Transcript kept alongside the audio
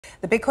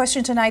The big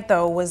question tonight,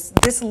 though, was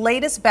this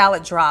latest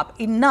ballot drop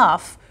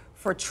enough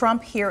for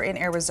Trump here in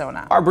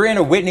Arizona? Our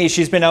Brianna Whitney,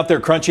 she's been out there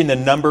crunching the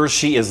numbers.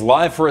 She is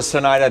live for us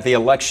tonight at the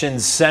Election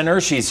Center.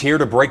 She's here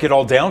to break it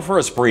all down for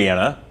us,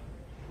 Brianna.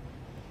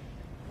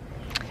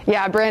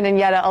 Yeah, Brandon,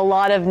 yet a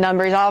lot of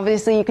numbers.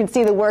 Obviously, you can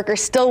see the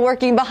workers still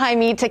working behind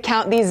me to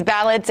count these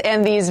ballots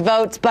and these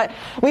votes. But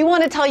we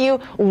want to tell you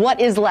what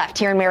is left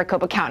here in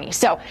Maricopa County.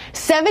 So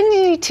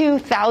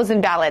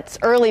 72,000 ballots,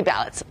 early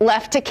ballots,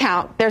 left to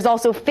count. There's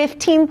also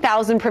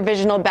 15,000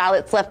 provisional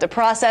ballots left to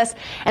process,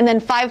 and then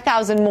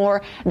 5,000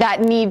 more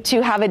that need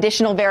to have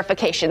additional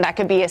verification. That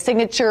could be a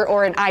signature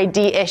or an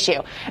ID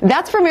issue.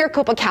 That's for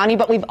Maricopa County,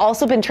 but we've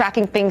also been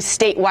tracking things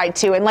statewide,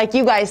 too. And like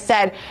you guys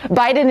said,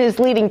 Biden is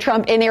leading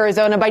Trump in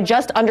Arizona by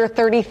just under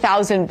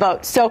 30,000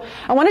 votes. So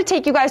I want to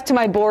take you guys to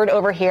my board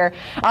over here.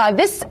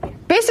 This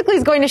basically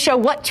is going to show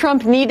what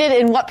Trump needed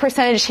and what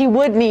percentage he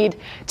would need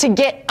to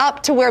get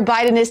up to where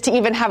Biden is to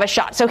even have a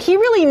shot. So he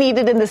really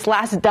needed in this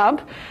last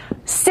dump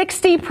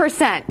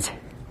 60%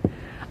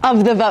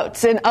 of the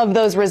votes and of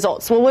those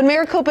results. Well, when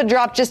Maricopa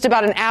dropped just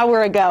about an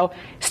hour ago,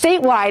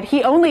 statewide,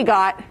 he only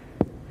got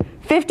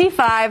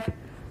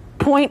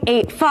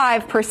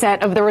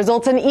 55.85% of the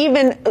results, and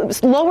even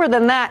lower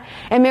than that,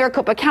 in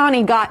Maricopa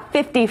County got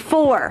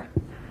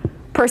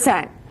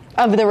 54%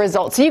 of the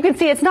results. So you can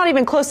see it's not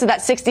even close to that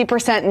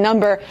 60%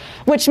 number,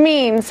 which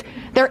means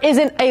there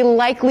isn't a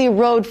likely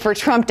road for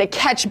Trump to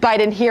catch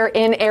Biden here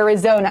in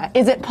Arizona.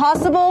 Is it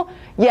possible?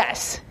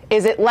 Yes.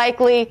 Is it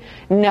likely?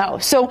 No.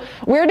 So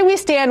where do we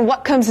stand?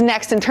 What comes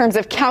next in terms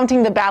of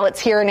counting the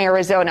ballots here in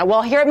Arizona?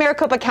 Well, here at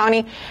Maricopa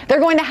County, they're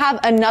going to have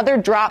another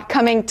drop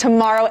coming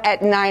tomorrow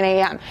at 9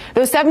 a.m.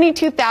 Those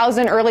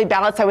 72,000 early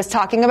ballots I was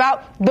talking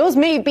about, those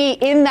may be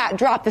in that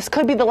drop. This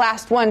could be the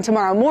last one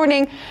tomorrow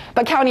morning,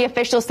 but county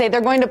officials say they're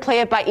going to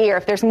play it by ear.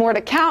 If there's more to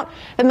count,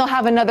 then they'll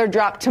have another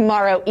drop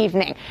tomorrow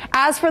evening.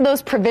 As for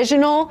those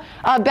provisional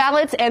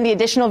ballots and the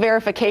additional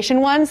verification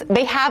ones,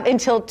 they have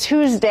until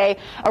Tuesday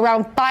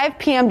around 5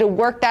 p.m. to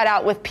work that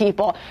out with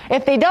people.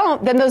 If they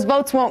don't, then those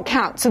votes won't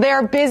count. So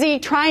they're busy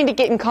trying to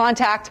get in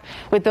contact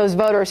with those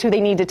voters who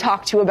they need to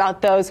talk to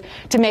about those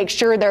to make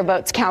sure their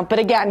votes count. But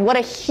again, what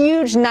a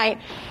huge night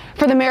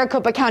for the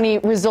Maricopa County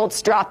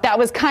results drop. That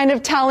was kind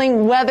of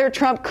telling whether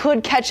Trump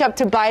could catch up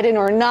to Biden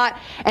or not.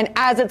 And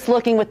as it's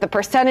looking with the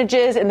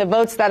percentages and the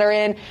votes that are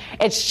in,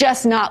 it's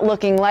just not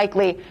looking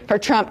likely for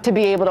Trump to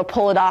be able to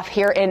pull it off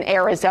here in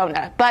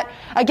Arizona. But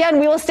again,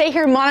 we will stay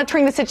here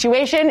monitoring the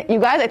situation. You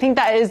guys, I think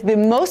that is the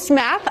most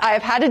math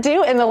I've had to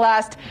do in the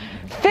last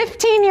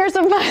 15 years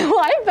of my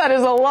life. That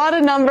is a lot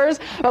of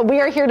numbers, but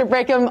we are here to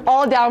break them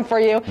all down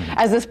for you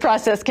as this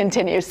process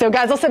continues. So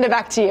guys, I'll send it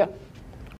back to you.